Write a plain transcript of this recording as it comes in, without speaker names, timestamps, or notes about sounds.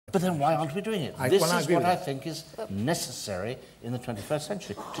But then why aren't we doing it? This is what I think is necessary in the 21st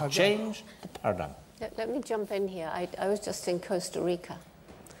century, to change the paradigm. Let me jump in here. I was just in Costa Rica,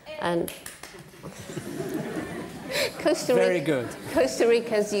 and Very good. Costa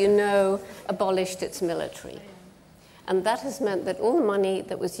Rica, as you know, abolished its military. And that has meant that all the money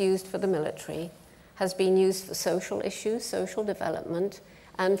that was used for the military has been used for social issues, social development,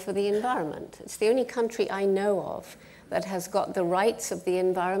 and for the environment. It's the only country I know of that has got the rights of the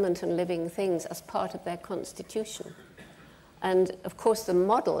environment and living things as part of their constitution. And of course, the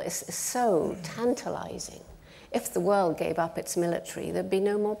model is so tantalizing. If the world gave up its military, there'd be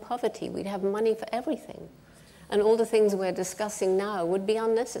no more poverty. We'd have money for everything. And all the things we're discussing now would be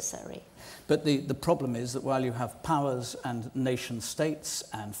unnecessary. But the problem is that while you have powers and nation states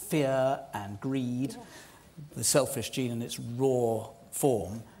and fear and greed, the selfish gene in its raw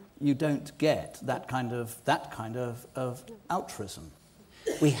form, you don't get that kind of altruism.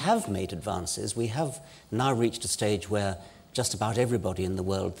 We have made advances. We have now reached a stage where just about everybody in the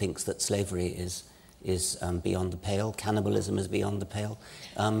world thinks that slavery is beyond the pale, cannibalism is beyond the pale,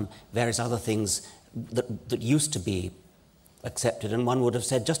 various other things that used to be accepted, and one would have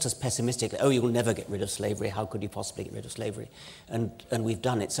said just as pessimistically, oh, you'll never get rid of slavery, how could you possibly get rid of slavery? And we've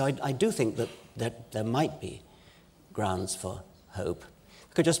done it. So I do think that there might be grounds for hope.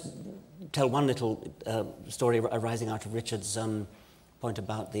 I could just tell one little story arising out of Richard's point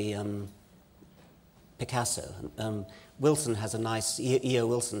about the Picasso. Wilson has a nice, E.O.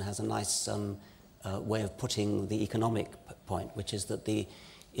 Wilson has a nice way of putting the economic point, which is that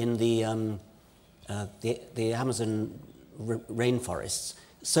in the Amazon rainforests,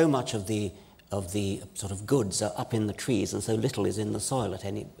 so much of the sort of goods are up in the trees and so little is in the soil at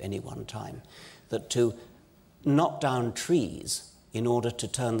any one time, that to knock down trees in order to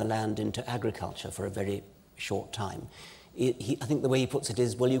turn the land into agriculture for a very short time, I think the way he puts it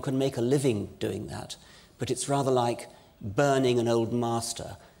is, well, you can make a living doing that, but it's rather like burning an old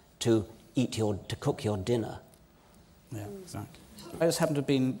master to cook your dinner. Yeah, exactly. I just happened to have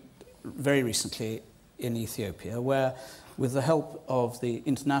been very recently in Ethiopia, where, with the help of the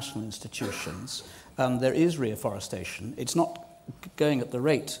international institutions, there is reforestation. It's not going at the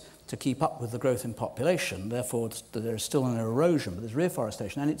rate to keep up with the growth in population, therefore there's still an erosion, but there's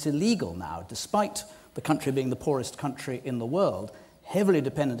reforestation, and it's illegal now, despite the country being the poorest country in the world, heavily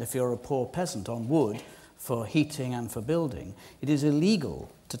dependent, if you're a poor peasant, on wood for heating and for building. It is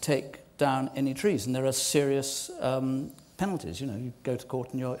illegal to take down any trees, and there are serious penalties. You know, you go to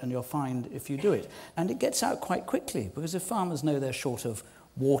court and you're fined if you do it. And it gets out quite quickly, because if farmers know they're short of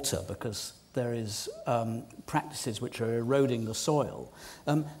water because there is practices which are eroding the soil,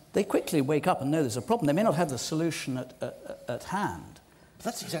 they quickly wake up and know there's a problem. They may not have the solution at hand. But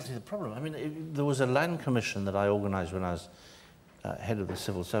that's exactly the problem. I mean, there was a land commission that I organised when I was head of the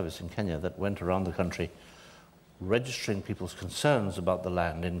civil service in Kenya that went around the country registering people's concerns about the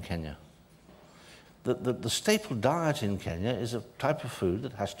land in Kenya. The staple diet in Kenya is a type of food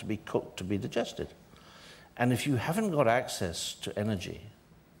that has to be cooked to be digested. And if you haven't got access to energy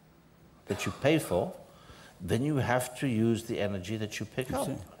that you pay for, then you have to use the energy that you pick up.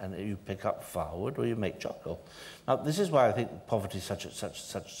 And you pick up firewood or you make charcoal. Now, this is why I think poverty is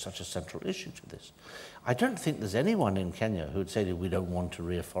such a central issue to this. I don't think there's anyone in Kenya who would say that we don't want to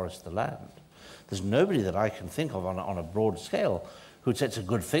reforest the land. There's nobody that I can think of on a broad scale who'd say it's a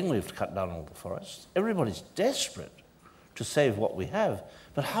good thing we've cut down all the forests. Everybody's desperate to save what we have.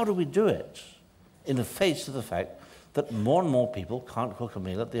 But how do we do it in the face of the fact that more and more people can't cook a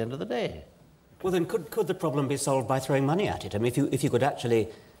meal at the end of the day? Well, then could the problem be solved by throwing money at it? I mean, if you could actually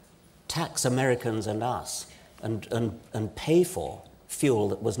tax Americans and us and pay for fuel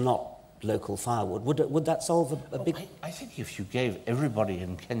that was not local firewood, would that solve a big... I think if you gave everybody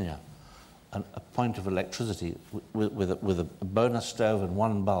in Kenya a point of electricity with a burner stove and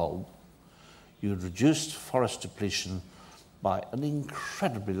one bulb, you'd reduce forest depletion by an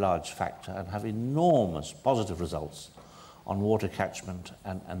incredibly large factor and have enormous positive results on water catchment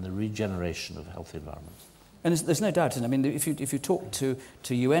and the regeneration of healthy environments. And there's no doubt, I mean, if you talk to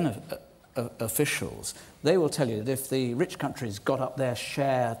UN officials, they will tell you that if the rich countries got up their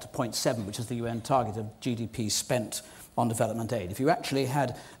share to 0.7, which is the UN target of GDP spent on development aid, if you actually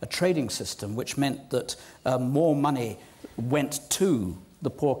had a trading system which meant that more money went to the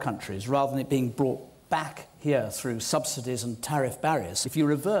poor countries rather than it being brought back here through subsidies and tariff barriers, if you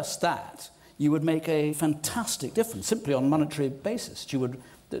reverse that, you would make a fantastic difference simply on a monetary basis. You would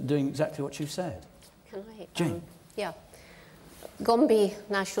doing exactly what you've said. Can I? Jane? Yeah. Gombe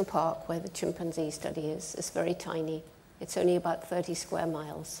National Park, where the chimpanzee study is very tiny. It's only about 30 square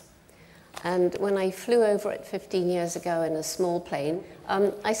miles. And when I flew over it 15 years ago in a small plane,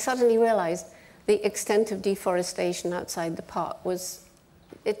 I suddenly realized the extent of deforestation outside the park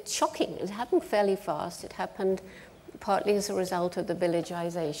it's shocking. It happened fairly fast. It happened partly as a result of the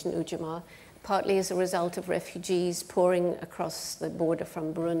villagization, Ujamaa, partly as a result of refugees pouring across the border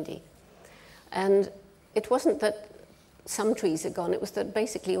from Burundi. And it wasn't that some trees had gone, it was that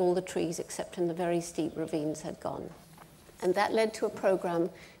basically all the trees, except in the very steep ravines, had gone. And that led to a program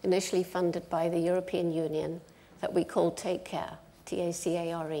initially funded by the European Union that we called Take Care,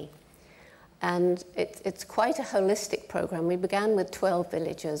 T-A-C-A-R-E. And it's quite a holistic program. We began with 12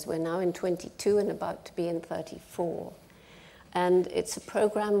 villages. We're now in 22 and about to be in 34. And it's a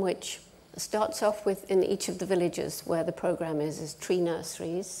program which starts off with, in each of the villages where the program is tree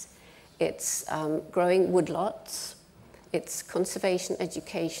nurseries. It's growing woodlots. It's conservation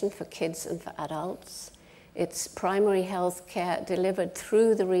education for kids and for adults. It's primary health care delivered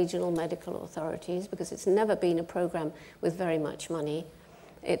through the regional medical authorities, because it's never been a program with very much money.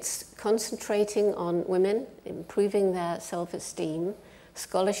 It's concentrating on women, improving their self-esteem,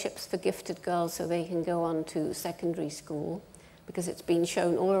 scholarships for gifted girls so they can go on to secondary school, because it's been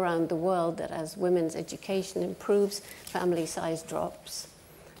shown all around the world that as women's education improves, family size drops,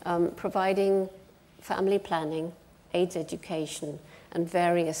 providing family planning, AIDS education, and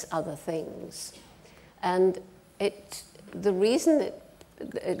various other things. And the reason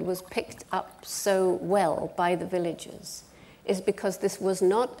it was picked up so well by the villagers is because this was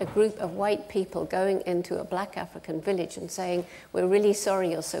not a group of white people going into a black African village and saying, we're really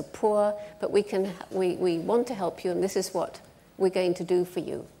sorry you're so poor, but we want to help you, and this is what we're going to do for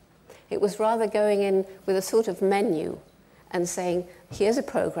you. It was rather going in with a sort of menu and saying, here's a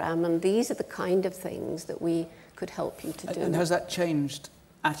program, and these are the kind of things that we could help you to do. And has that changed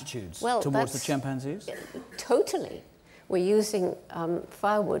attitudes towards the chimpanzees? Totally. We're using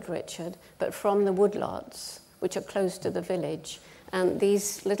firewood, Richard, but from the woodlots, which are close to the village, and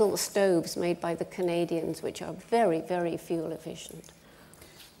these little stoves made by the Canadians, which are very, very fuel efficient.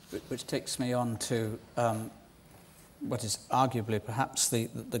 Which takes me on to what is arguably perhaps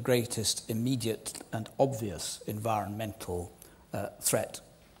the greatest immediate and obvious environmental threat,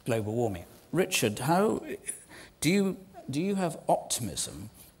 global warming. Richard, how do you have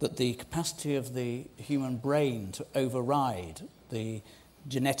optimism that the capacity of the human brain to override the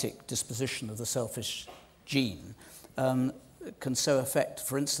genetic disposition of the selfish gene can so affect,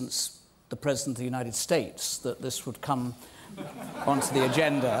 for instance, the President of the United States, that this would come onto the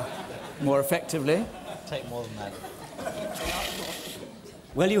agenda more effectively? Take more than that.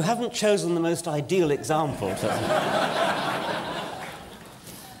 Well, you haven't chosen the most ideal example.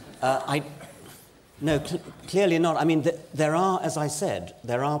 No, clearly not. I mean, there are, as I said,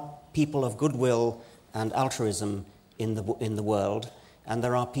 there are people of goodwill and altruism in the world, and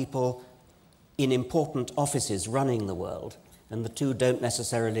there are people in important offices running the world, and the two don't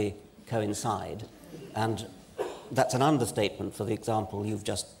necessarily coincide. And that's an understatement for the example you've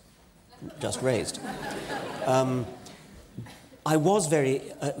just raised. I was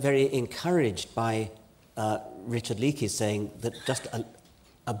very encouraged by Richard Leakey saying that just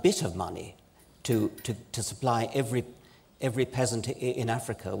a bit of money to supply every peasant in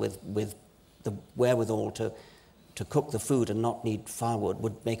Africa with the wherewithal to cook the food and not need firewood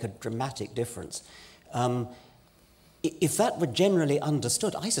would make a dramatic difference. If that were generally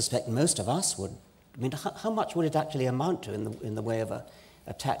understood, I suspect most of us would. I mean, how much would it actually amount to in the way of a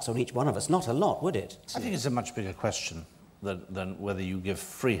tax on each one of us? Not a lot, would it? I think it's a much bigger question than whether you give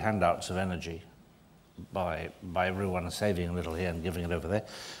free handouts of energy by everyone saving a little here and giving it over there.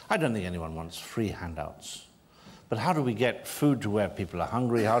 I don't think anyone wants free handouts. But how do we get food to where people are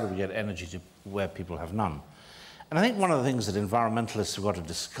hungry? How do we get energy to where people have none? And I think one of the things that environmentalists have got to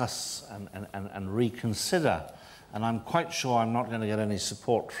discuss and reconsider, and I'm quite sure I'm not going to get any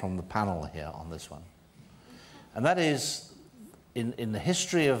support from the panel here on this one, and that is, in the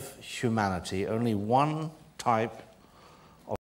history of humanity, only one type